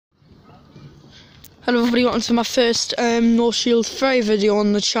Hello everybody, welcome to my first No Shield Ferry video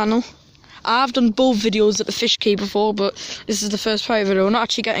on the channel. I've done both videos at the Fish Quay before, but this is the first ferry video. We're not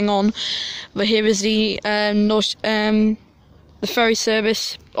actually getting on, but here is the ferry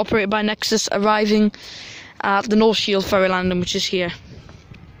service operated by Nexus arriving at the No Shield ferry landing, which is here.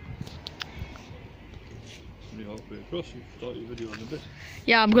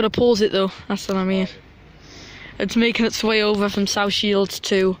 Yeah, I'm going to pause it though, that's what I mean. It's making its way over from South Shields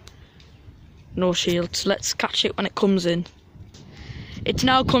to No Shields. Let's catch it when it comes in. It's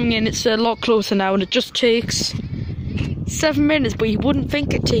now coming in, it's a lot closer now, and it just takes 7 minutes, but you wouldn't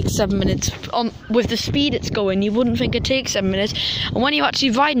think it takes 7 minutes. With the speed it's going, you wouldn't think it takes 7 minutes. And when you're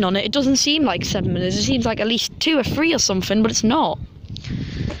actually riding on it, it doesn't seem like 7 minutes. It seems like at least 2 or 3 or something, but it's not.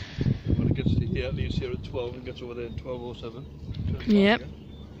 When it gets to here, it leaves here at 12 and gets over there at 12:07. Yep.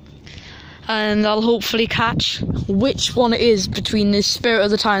 And I'll hopefully catch which one it is between the Spirit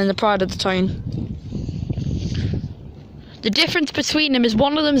of the Tyne and the Pride of the Tyne. The difference between them is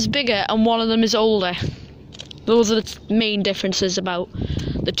one of them is bigger and one of them is older. Those are the main differences about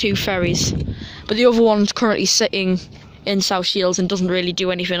the two ferries. But the other one's currently sitting in South Shields and doesn't really do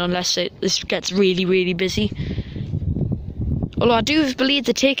anything unless this gets really, really busy. Although I do believe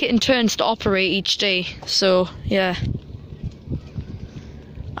they take it in turns to operate each day, so yeah.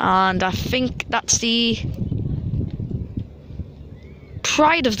 And I think that's the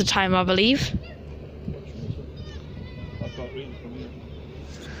Pride of the Tyne, I believe. I can't read it from here.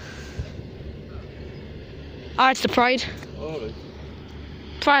 Ah, it's the Pride. Oh, right.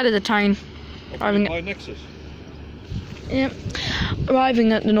 Pride of the Tyne. Arriving by Nexus. Yep.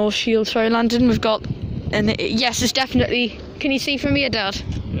 Arriving at the No Shield ferry landing, we've got, and yes, it's definitely. Can you see from here, Dad?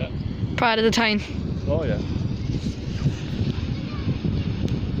 Yeah. Pride of the Tyne. Oh yeah.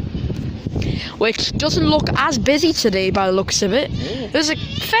 Which doesn't look as busy today by the looks of it. Oh. There's a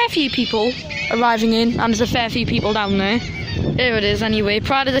fair few people arriving in, and there's a fair few people down there. There it is anyway,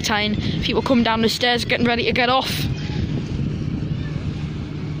 Pride of the Tyne. People come down the stairs getting ready to get off.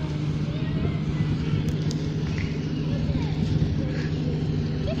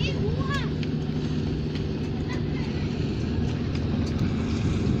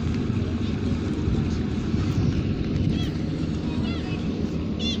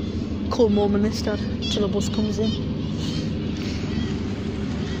 Cool moment this, Dad, till the bus comes in.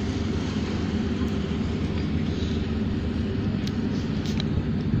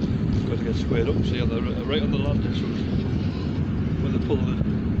 Got to get squared up, see, they're right on the landing, so when they pull the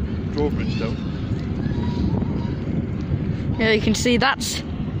drawbridge down. Yeah, you can see that's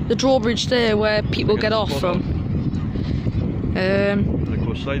the drawbridge there where people get off from. And it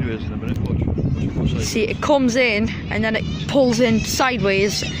goes sideways in a minute, watch. See, it comes in and then it pulls in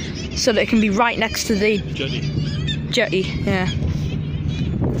sideways so that it can be right next to the jetty, yeah.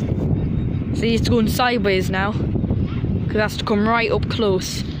 See, it's going sideways now because it has to come right up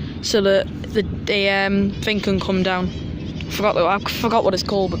close so that the thing can come down. I forgot what it's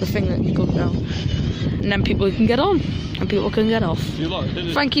called, but the thing that can come down, and then people can get on and people can get off.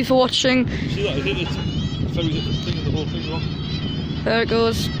 Thank you for watching. See that? I did it. The ferry hit this thing and the whole thing off. There it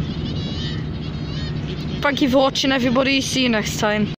goes. Thank you for watching, everybody. See you next time.